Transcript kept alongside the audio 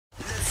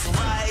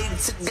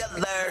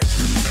together.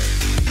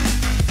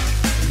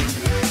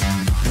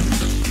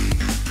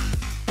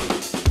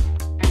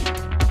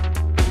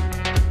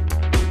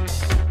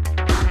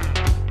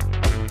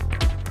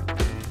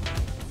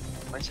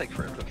 Might take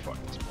forever to fuck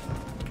this.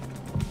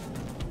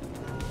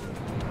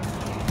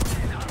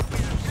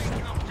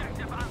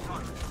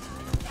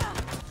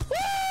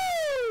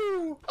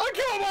 Woo! I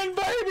got one,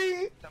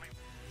 baby!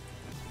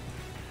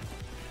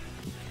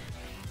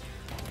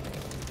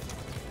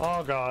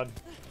 Oh god.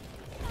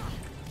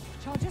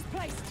 Charges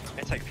placed.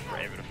 Might take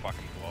forever to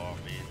fucking blow off,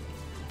 man.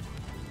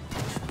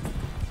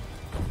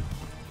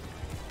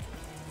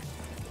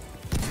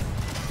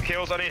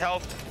 Kills, I need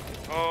help.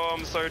 Oh,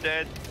 I'm so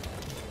dead.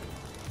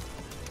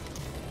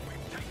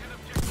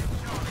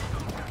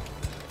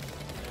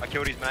 I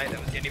killed his mate, that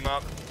was getting him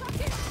up.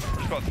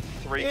 He's got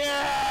 3.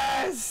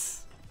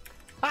 Yes!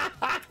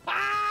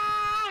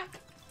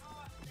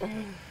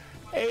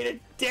 Eat a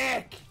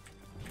dick!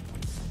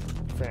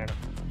 Fair enough.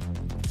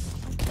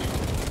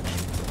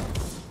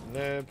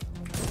 Noob.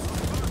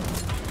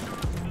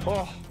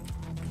 Oh!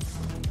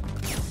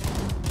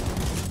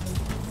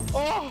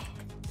 Oh!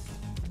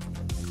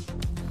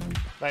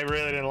 They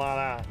really didn't like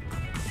that.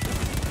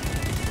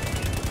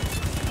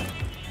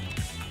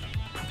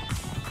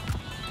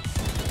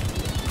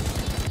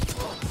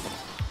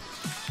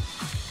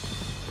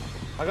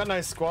 I got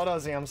no squad,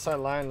 Ozzy. I'm so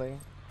lonely.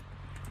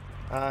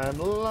 I'm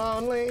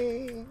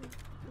lonely,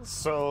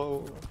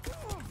 so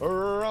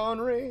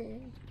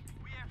ornery.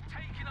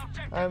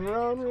 I'm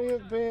ornery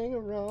of being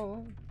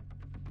alone.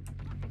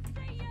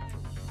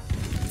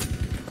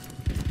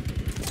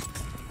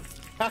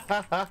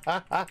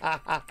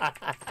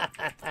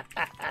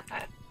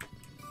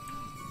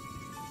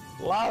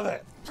 Love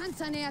it.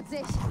 Panzer nähert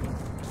sich.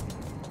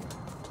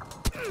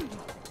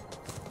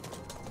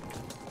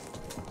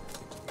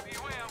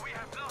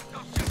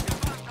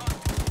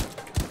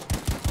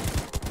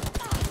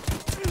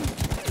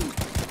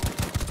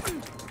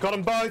 Got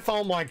them both.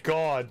 Oh my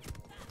god.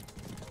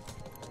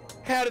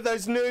 How did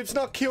those noobs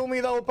not kill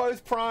me? They were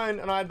both prone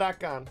and I had that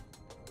gun.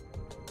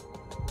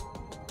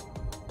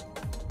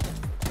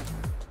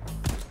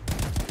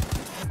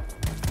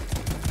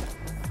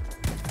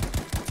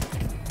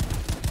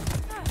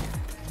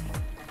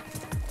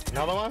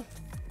 Another one?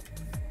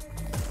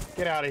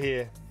 Get out of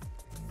here.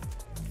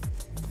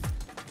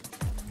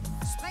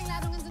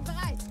 Sprengladungen sind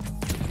bereit.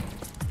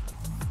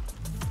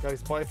 Got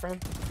his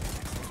boyfriend?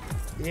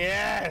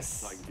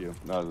 Yes! Thank you.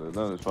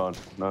 No, it's fine.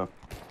 No.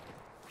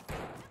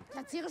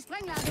 Platziere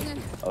Sprengladungen.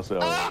 I'll say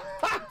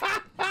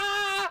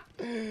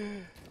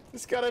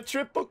It's got a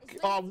triple.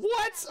 Oh,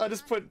 what? I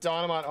just put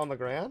dynamite on the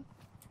ground.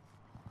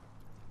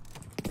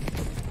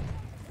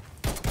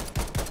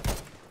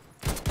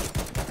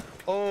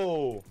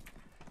 Oh.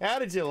 How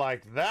did you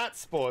like that,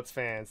 sports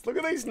fans? Look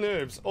at these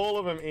noobs. All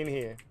of them in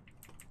here.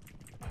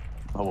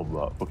 I love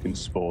that. Fucking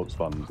sports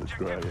fans. It's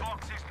great.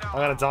 I'm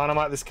gonna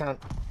dynamite this cunt.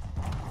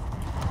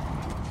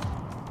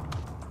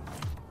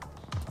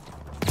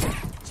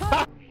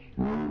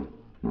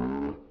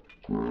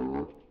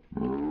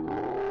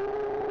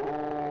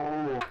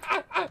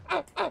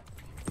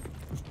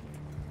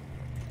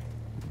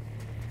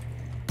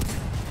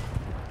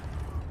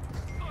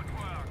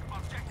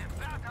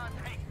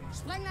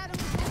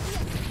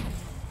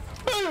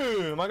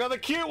 Boom! I got the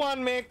cute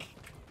one, Mick.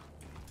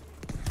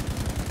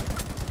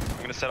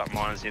 I'm gonna set up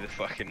mines near the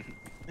fucking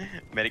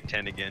medic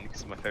tent again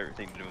because it's my favorite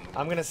thing to do in the world.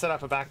 I'm gonna set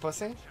up a back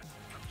pussy.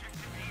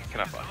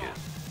 Can I fuck it?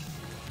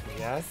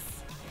 Yes.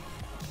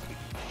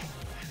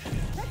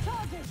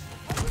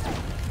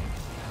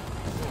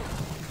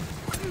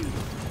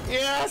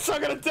 Yes,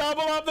 I'm gonna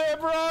double up there,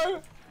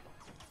 bro.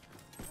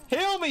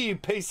 Heal me, you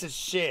piece of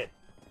shit.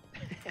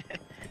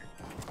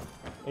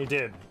 He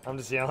did. I'm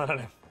just yelling at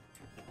him.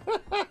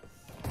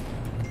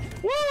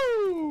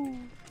 Woo!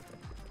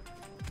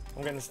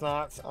 I'm getting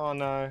sniped. Oh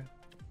no.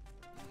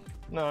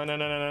 No, no,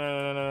 no, no, no,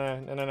 no, no,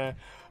 no, no, no.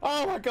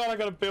 Oh my god, I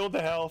gotta build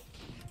the health.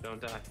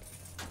 Don't die.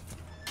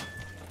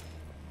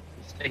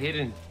 Stay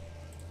hidden.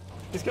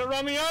 He's gonna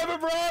run me over,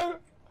 bro!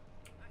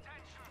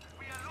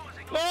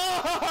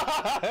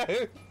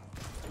 No!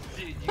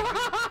 Dude, you